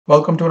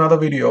Welcome to another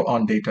video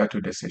on data to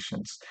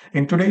decisions.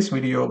 In today's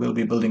video, we'll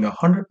be building a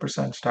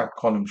 100% stacked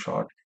column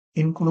chart,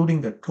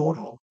 including the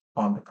total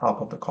on the top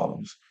of the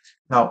columns.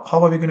 Now,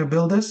 how are we going to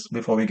build this?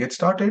 Before we get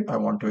started, I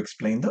want to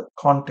explain the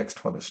context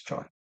for this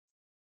chart.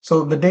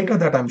 So the data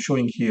that I'm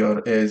showing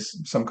here is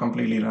some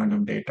completely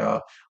random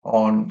data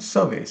on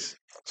surveys.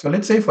 So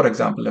let's say, for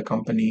example, a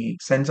company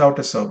sends out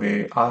a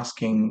survey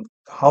asking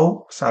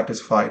how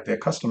satisfied their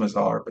customers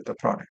are with the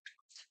product.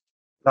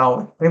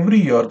 Now, every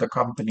year, the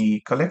company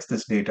collects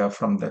this data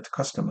from the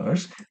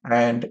customers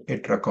and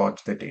it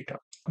records the data.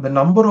 The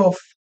number of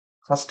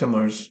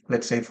customers,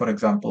 let's say, for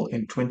example,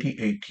 in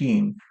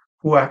 2018,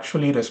 who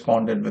actually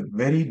responded with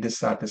very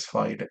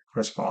dissatisfied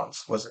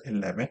response was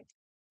 11.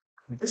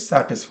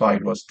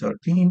 Dissatisfied was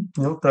 13,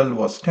 neutral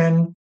was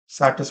 10,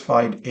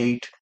 satisfied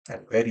 8,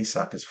 and very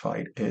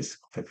satisfied is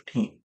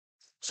 15.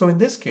 So in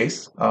this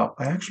case, I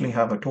actually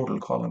have a total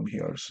column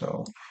here,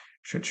 so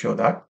should show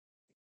that.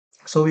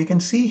 So we can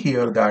see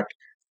here that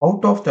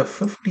out of the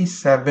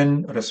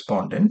 57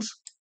 respondents,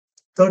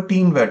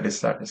 13 were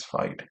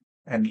dissatisfied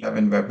and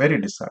 11 were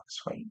very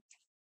dissatisfied.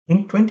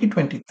 In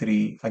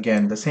 2023,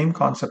 again, the same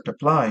concept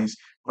applies,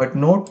 but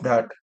note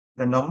that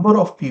the number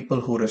of people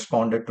who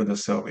responded to the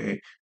survey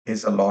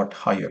is a lot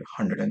higher,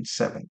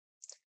 107.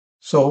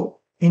 So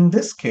in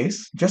this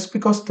case, just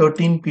because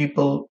 13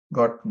 people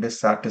got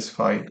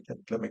dissatisfied,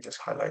 let me just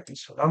highlight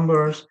these two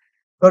numbers.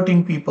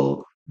 13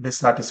 people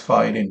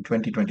dissatisfied in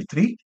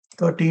 2023,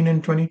 13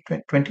 in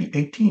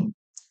 2018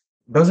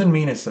 doesn't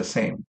mean it's the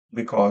same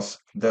because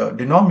the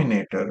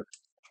denominator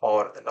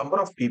or the number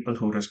of people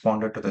who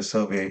responded to the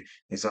survey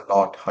is a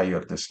lot higher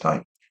this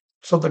time.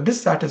 So the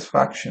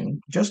dissatisfaction,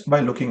 just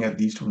by looking at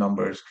these two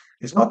numbers,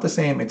 is not the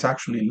same. It's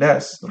actually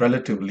less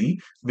relatively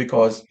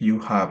because you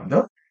have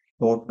the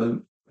total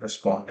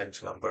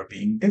respondents number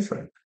being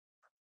different.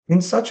 In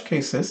such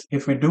cases,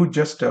 if we do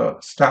just a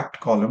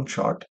stacked column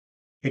chart,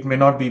 it may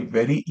not be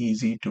very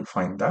easy to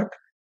find that.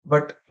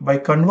 But by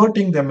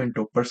converting them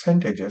into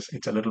percentages,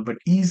 it's a little bit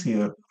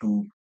easier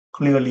to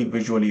clearly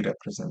visually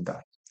represent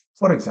that.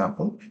 For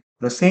example,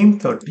 the same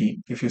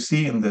 13, if you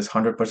see in this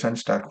 100%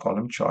 stacked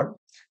column chart,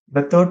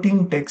 the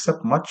 13 takes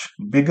up much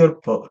bigger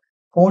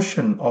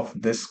portion of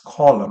this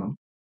column,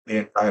 the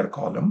entire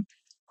column,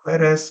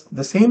 whereas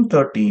the same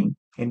 13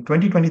 in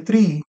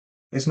 2023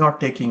 is not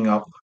taking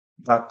up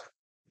that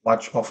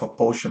much of a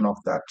portion of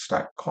that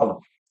stacked column.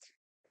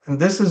 And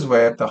this is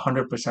where the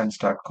 100%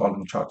 stacked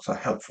column charts are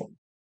helpful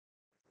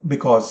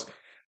because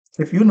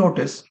if you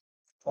notice,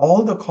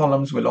 all the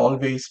columns will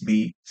always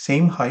be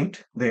same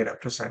height, they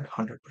represent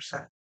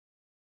 100%.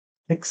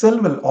 Excel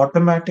will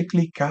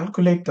automatically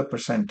calculate the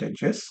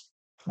percentages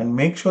and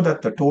make sure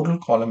that the total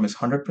column is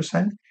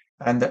 100%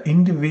 and the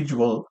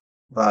individual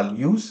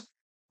values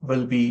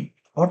will be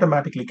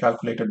automatically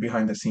calculated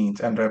behind the scenes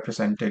and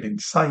represented in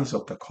size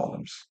of the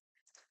columns.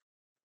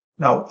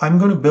 Now, I'm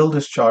going to build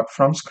this chart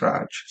from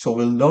scratch. So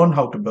we'll learn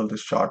how to build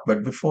this chart.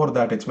 But before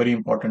that, it's very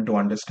important to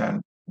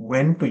understand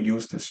when to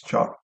use this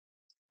chart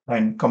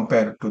and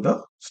compare it to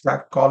the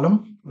stack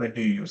column. When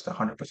do you use the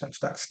 100%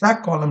 stack?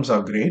 Stack columns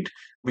are great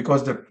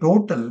because the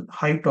total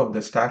height of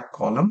the stack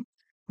column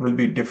will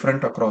be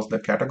different across the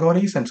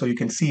categories. And so you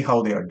can see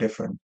how they are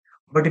different.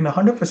 But in a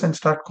 100%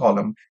 stack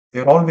column,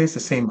 they're always the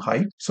same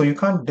height. So you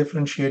can't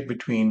differentiate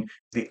between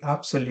the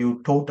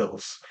absolute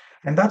totals.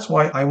 And that's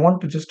why I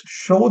want to just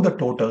show the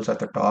totals at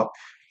the top.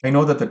 I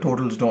know that the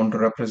totals don't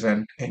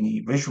represent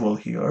any visual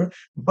here,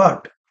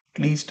 but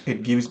at least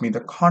it gives me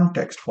the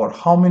context for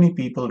how many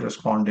people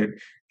responded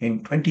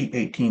in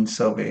 2018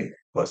 survey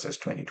versus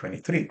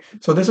 2023.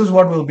 So this is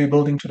what we'll be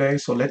building today.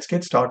 So let's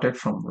get started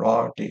from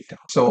raw data.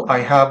 So I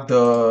have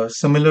the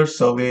similar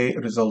survey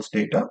results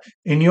data.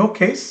 In your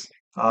case,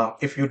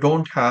 if you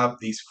don't have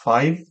these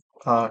five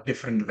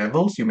different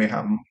levels, you may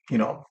have,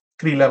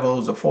 3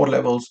 levels or 4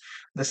 levels.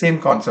 The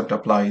same concept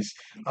applies.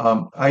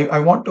 I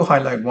want to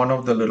highlight one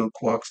of the little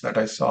quirks that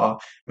I saw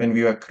when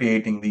we were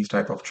creating these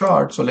type of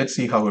charts. So let's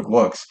see how it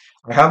works.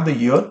 I have the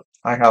year,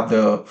 I have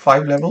the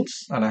 5 levels,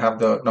 and I have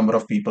the number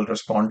of people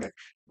responded.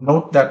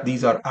 Note that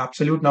these are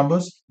absolute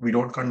numbers. We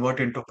don't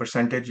convert into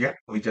percentage yet.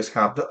 We just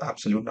have the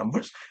absolute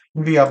numbers.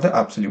 We have the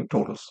absolute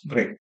totals.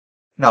 Great.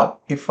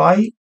 Now, if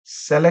I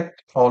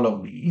select all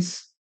of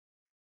these,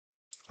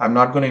 I'm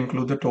not going to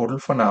include the total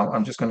for now.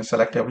 I'm just going to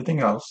select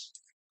everything else.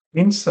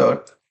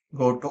 Insert,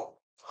 go to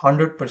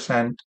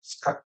 100%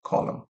 stack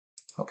column.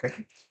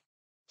 Okay.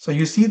 So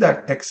you see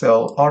that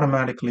Excel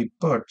automatically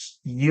puts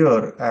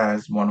year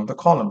as one of the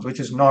columns, which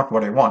is not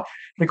what I want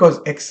because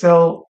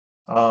Excel,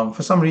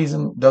 for some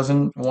reason,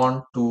 doesn't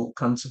want to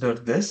consider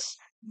this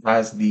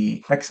as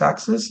the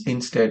x-axis.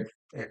 Instead,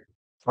 it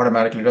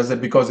automatically does it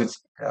because it's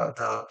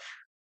the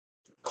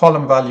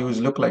column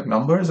values look like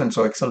numbers, and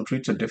so Excel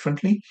treats it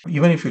differently.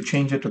 Even if you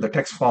change it to the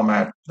text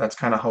format, that's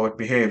kind of how it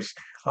behaves.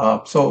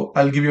 So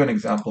I'll give you an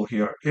example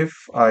here. If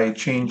I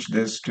change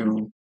this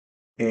to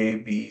A,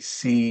 B,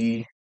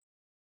 C,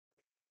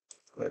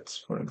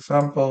 let's, for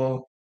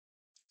example,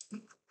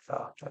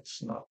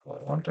 that's not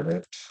what I wanted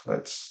it.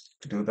 Let's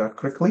do that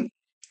quickly.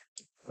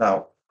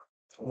 Now,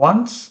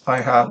 once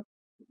I have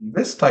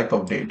this type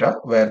of data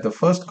where the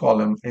first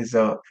column is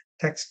a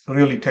text,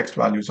 really text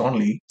values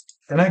only,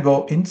 then I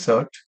go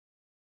insert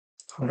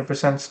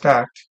 100%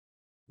 stacked.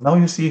 Now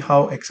you see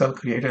how Excel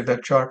created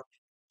that chart.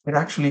 It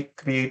actually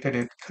created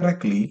it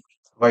correctly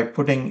by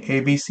putting A,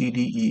 B, C,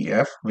 D, E,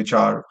 F, which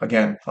are,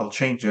 again, I'll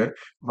change it,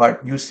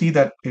 but you see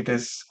that it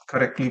is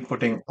correctly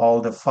putting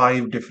all the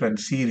five different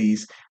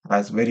series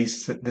as very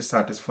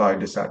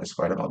dissatisfied,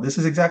 dissatisfied about. This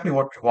is exactly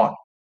what we want.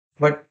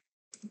 But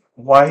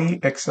why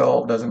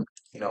Excel doesn't,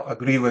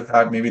 agree with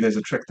that? Maybe there's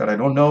a trick that I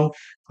don't know.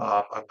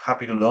 I'm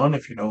happy to learn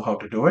if you know how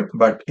to do it.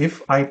 But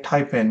if I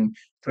type in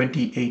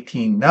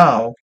 2018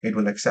 now, it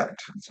will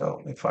accept.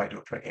 So if I do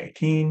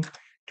 2018,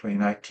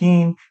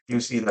 2019, you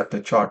see that the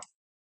chart,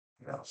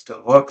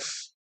 still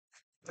works.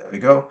 There we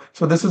go.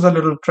 So this is a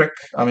little trick.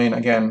 I mean,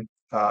 again,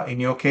 in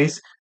your case,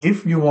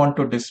 if you want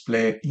to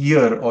display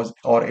year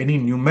or any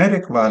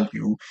numeric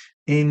value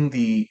in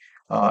the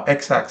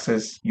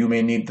x-axis, you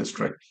may need this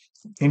trick.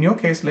 In your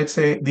case, let's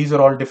say these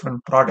are all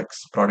different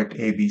products, product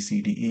A, B,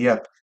 C, D, E, F.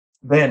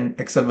 Then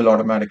Excel will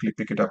automatically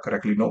pick it up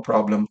correctly, no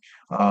problem.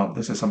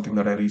 This is something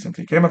that I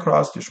recently came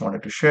across, just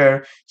wanted to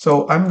share.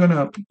 So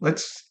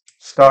let's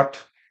start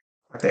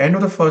at the end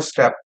of the first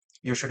step.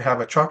 You should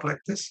have a chart like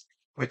this,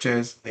 which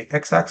is the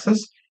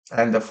x-axis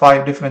and the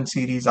five different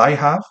series I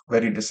have: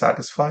 very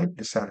dissatisfied,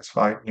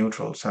 dissatisfied,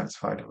 neutral,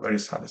 satisfied, and very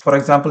satisfied. For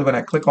example, when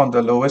I click on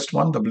the lowest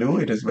one, the blue,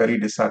 it is very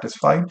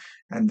dissatisfied.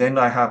 And then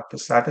I have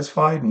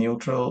dissatisfied,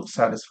 neutral,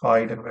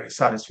 satisfied, and very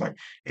satisfied.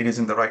 It is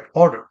in the right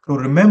order. To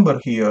remember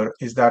here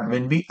is that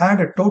when we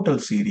add a total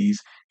series,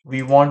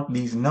 we want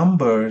these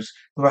numbers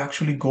to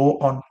actually go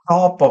on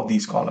top of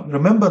these columns.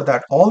 Remember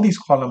that all these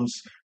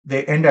columns,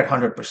 they end at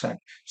 100%.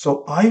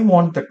 So I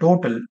want the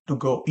total to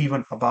go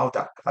even above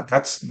that.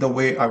 That's the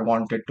way I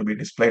want it to be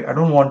displayed. I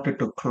don't want it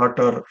to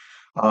clutter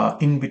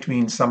in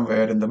between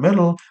somewhere in the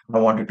middle. I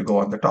want it to go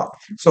on the top.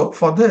 So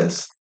for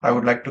this, I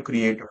would like to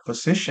create a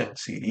position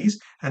series,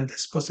 and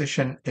this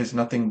position is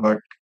nothing but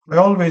I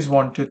always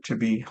want it to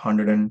be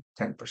 110%.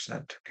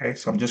 Okay,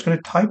 so I'm just going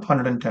to type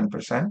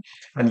 110%,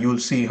 and you'll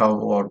see how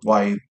or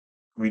why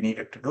we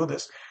needed to do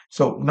this.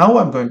 So now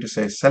I'm going to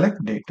say select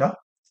data,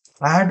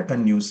 add a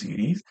new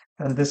series,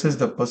 and this is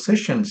the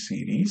position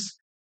series,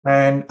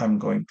 and I'm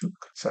going to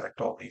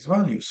select all these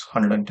values,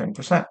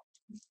 110%.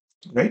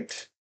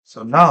 Great.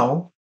 So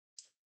now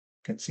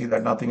you can see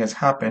that nothing has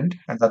happened,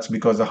 and that's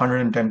because the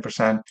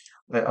 110%,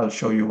 I'll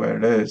show you where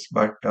it is,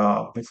 but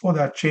before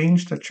that,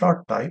 change the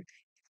chart type,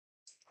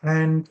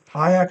 and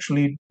I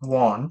actually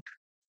want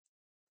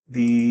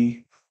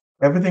the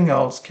everything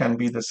else can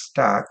be the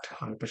stacked,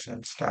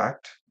 100%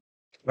 stacked,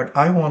 but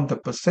I want the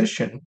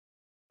position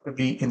to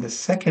be in the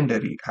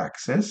secondary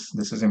axis.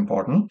 This is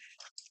important.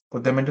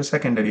 Put them into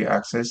secondary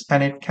axis,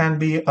 and it can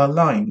be a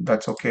line.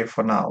 That's okay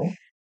for now.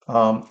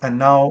 And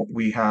now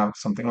we have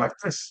something like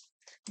this.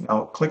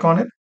 Now click on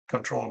it,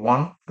 Control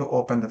 1 to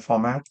open the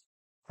format.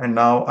 And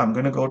now I'm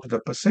going to go to the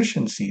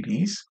position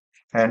series,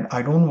 and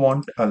I don't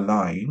want a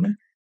line,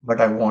 but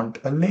I want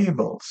a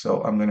label.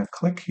 So I'm going to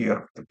click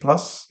here, the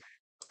plus,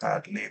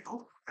 add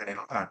label, and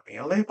it'll add me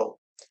a label.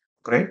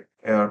 Great,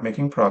 we are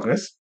making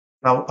progress.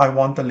 Now I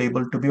want the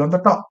label to be on the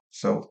top.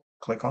 So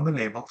click on the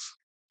labels,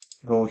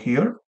 go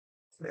here,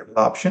 label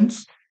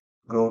options,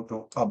 go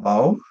to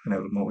above, and I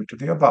will move it to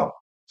the above.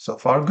 So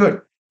far,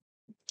 good.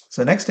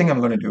 So next thing I'm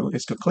going to do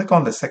is to click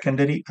on the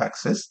secondary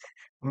axis,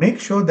 make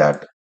sure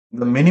that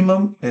the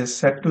minimum is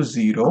set to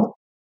 0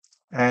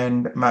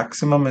 and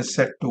maximum is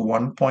set to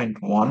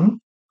 1.1,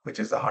 which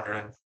is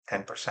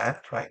 110%,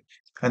 right?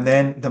 And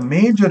then the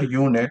major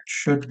unit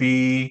should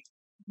be,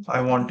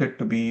 I want it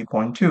to be zero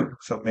point 0.2.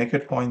 So make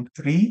it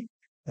 0.3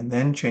 and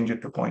then change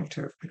it to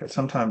 0.2, because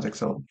sometimes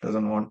Excel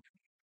doesn't want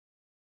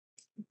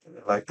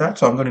it like that.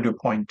 So I'm going to do zero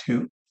point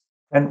 0.2.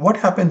 And what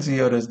happens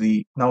here is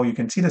now you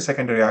can see the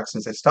secondary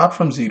axis. It starts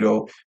from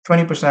 0,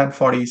 20%,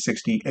 40,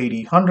 60,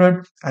 80,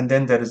 100, and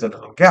then there is a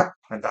little gap.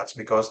 And that's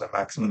because the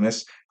maximum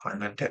is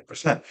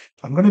 110%.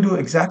 I'm going to do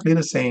exactly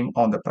the same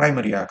on the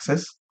primary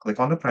axis.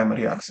 Click on the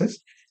primary axis,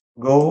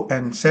 go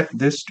and set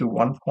this to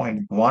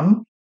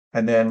 1.1,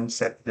 and then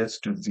set this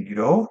to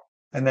 0.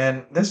 And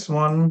then this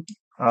one,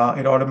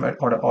 it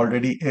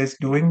already is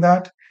doing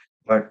that,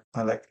 but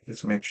I like to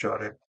just make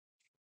sure it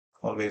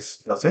always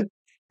does it.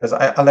 Because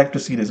I like to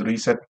see this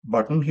reset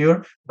button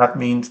here. That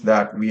means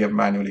that we have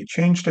manually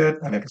changed it,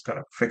 and it is going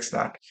to fix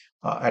that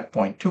at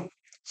point 2.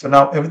 So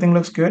now everything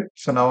looks good.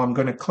 So now I'm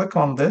going to click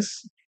on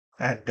this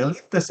and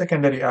delete the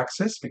secondary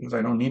axis because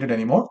I don't need it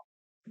anymore.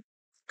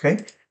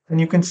 Okay. And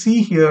you can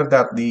see here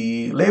that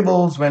the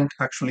labels went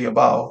actually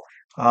above.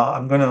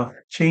 I'm going to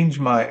change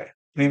my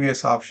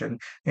previous option.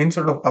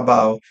 Instead of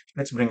above,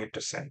 let's bring it to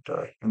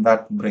center. And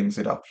that brings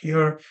it up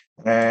here.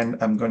 And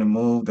I'm going to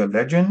move the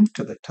legend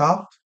to the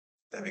top.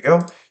 There we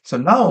go. So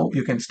now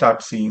you can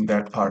start seeing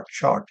that our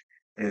chart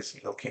is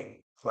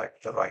looking like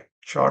the right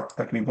chart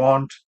that we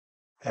want.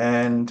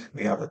 And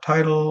we have the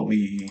title.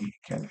 We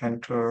can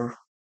enter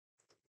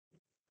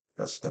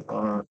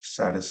customer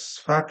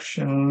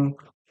satisfaction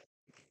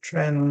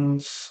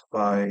trends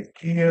by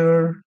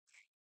year.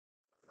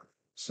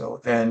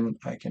 So then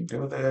I can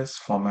do this,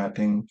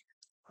 formatting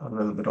a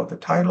little bit of the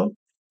title.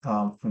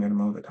 I'm going to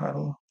move the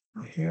title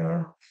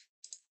here.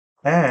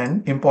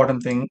 And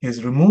important thing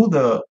is remove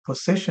the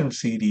position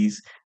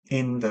series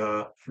in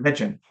the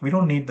legend. We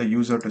don't need the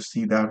user to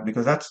see that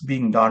because that's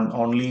being done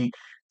only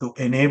to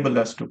enable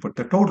us to put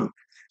the total.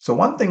 So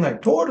one thing I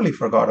totally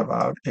forgot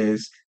about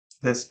is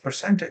this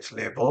percentage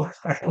label.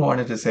 I don't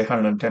want it to say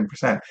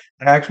 110%.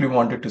 I actually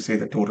wanted to say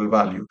the total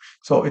value.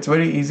 So it's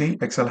very easy.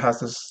 Excel has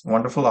this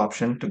wonderful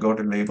option to go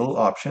to label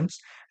options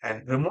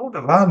and remove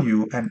the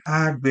value and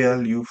add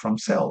value from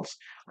cells.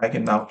 I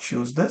can now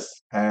choose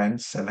this and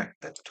select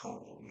the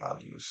total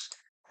values.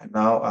 And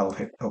now I'll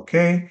hit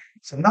OK.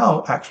 So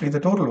now actually the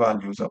total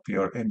values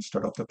appear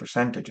instead of the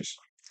percentages.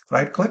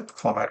 Right click,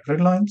 format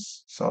grid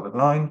lines, solid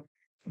line,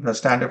 the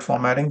standard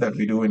formatting that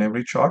we do in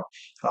every chart.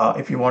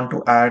 If you want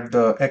to add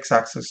the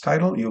x-axis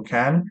title, you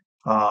can.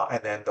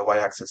 And then the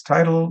y-axis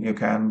title, you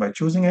can by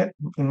choosing it.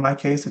 In my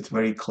case, it's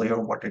very clear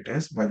what it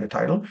is by the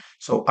title.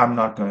 So I'm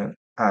not going to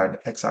add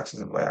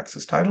x-axis and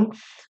y-axis title.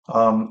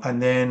 And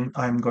then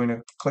I'm going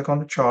to click on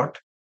the chart,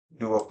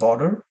 do a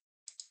border.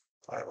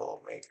 I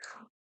will make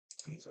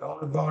these are all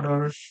the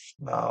borders.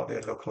 Now they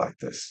look like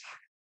this.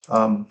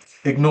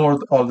 Ignore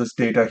all this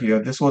data here.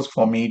 This was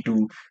for me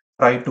to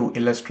try to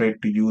illustrate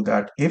to you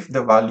that if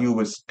the value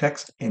is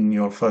text in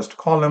your first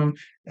column,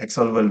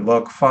 Excel will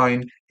work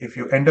fine. If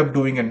you end up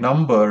doing a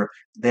number,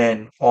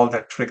 then all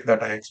that trick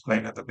that I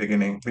explained at the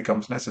beginning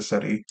becomes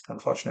necessary,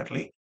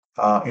 unfortunately,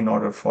 in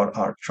order for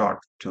our chart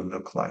to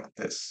look like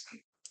this.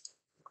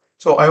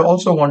 So I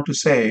also want to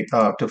say,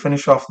 to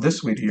finish off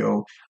this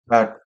video,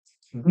 that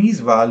these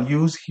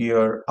values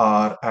here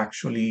are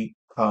actually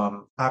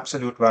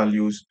absolute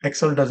values.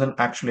 Excel doesn't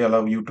actually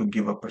allow you to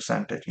give a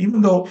percentage.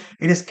 Even though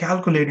it is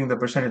calculating the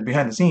percentage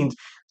behind the scenes,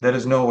 there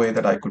is no way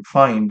that I could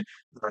find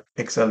that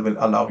Excel will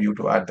allow you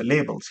to add the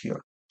labels here.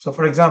 So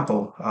for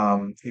example,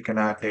 you can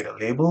add data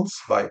labels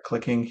by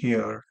clicking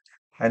here.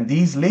 And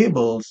these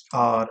labels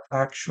are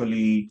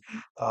actually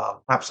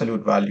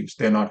absolute values.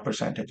 They're not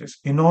percentages.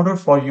 In order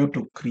for you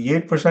to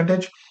create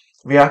percentage,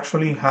 we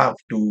actually have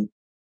to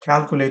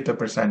calculate the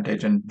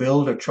percentage and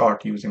build a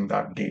chart using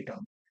that data.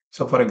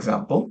 So for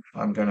example,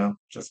 I'm going to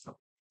just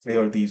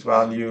clear these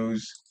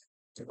values.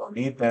 We don't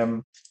need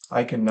them.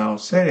 I can now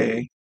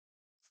say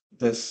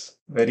this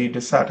very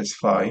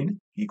dissatisfied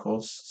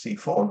equals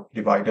C4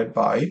 divided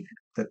by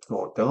the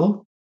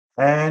total.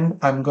 And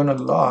I'm going to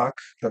lock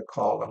the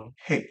column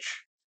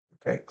H.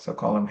 Okay, so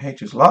column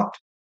H is locked.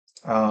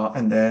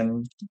 And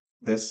then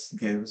this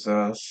gives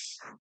us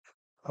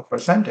a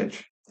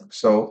percentage.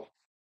 So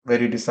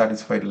very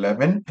dissatisfied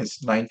 11 is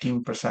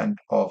 19%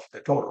 of the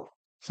total.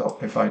 So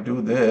if I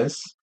do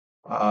this,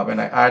 when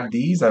I add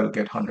these, I will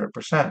get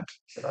 100%.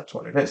 So that's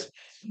what it is.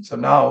 So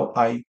now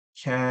I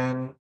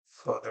can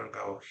further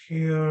go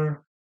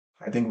here.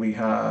 I think we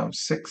have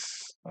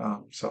 6.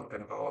 So I'm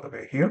going to go all the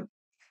way here.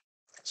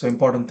 So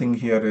important thing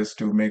here is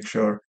to make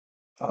sure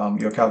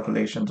your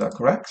calculations are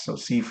correct. So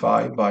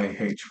C5 by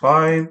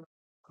H5,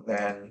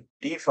 then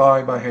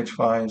D5 by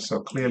H5. So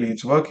clearly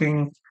it's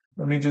working.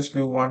 Let me just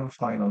do one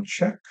final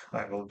check.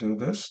 I will do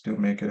this to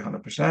make it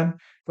 100%.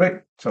 Great.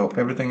 So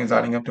everything is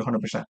adding up to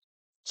 100%.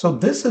 So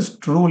this is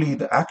truly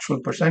the actual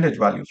percentage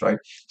values, right?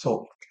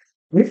 So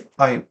if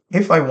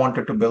I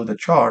wanted to build a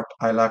chart,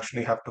 I'll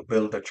actually have to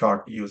build a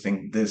chart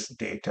using this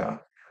data.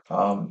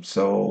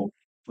 So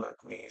let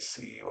me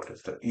see what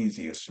is the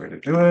easiest way to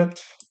do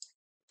it.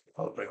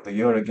 I'll bring the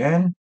year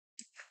again.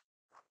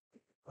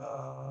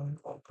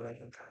 I'll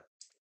bring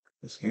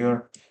this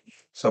here.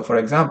 So for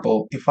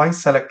example, if I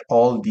select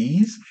all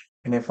these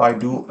and if I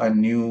do a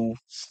new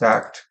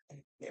stacked,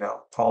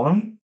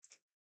 column,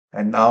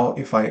 and now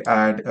if I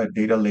add a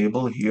data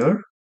label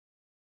here,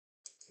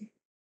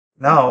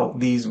 now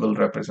these will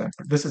represent.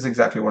 This is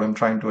exactly what I'm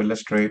trying to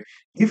illustrate.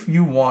 If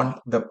you want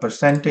the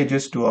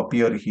percentages to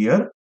appear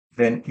here,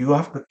 then you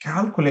have to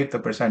calculate the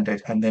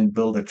percentage and then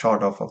build a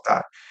chart off of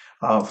that.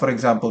 For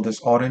example,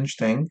 this orange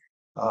thing,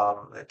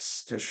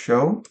 let's just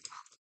show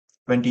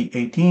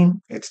 2018,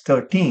 it's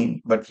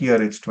 13, but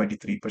here it's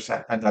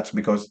 23%. And that's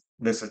because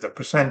this is the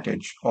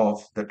percentage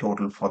of the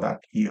total for that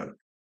year.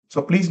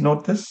 So please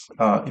note this.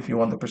 If you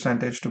want the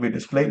percentage to be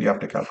displayed, you have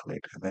to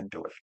calculate and then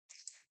do it.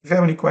 If you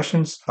have any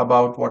questions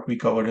about what we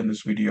covered in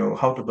this video,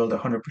 how to build a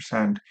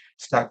 100%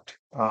 stacked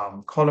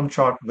column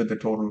chart with the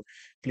total,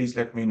 please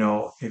let me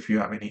know. If you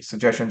have any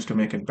suggestions to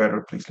make it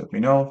better, please let me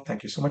know.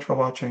 Thank you so much for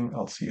watching.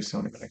 I'll see you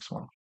soon in the next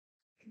one.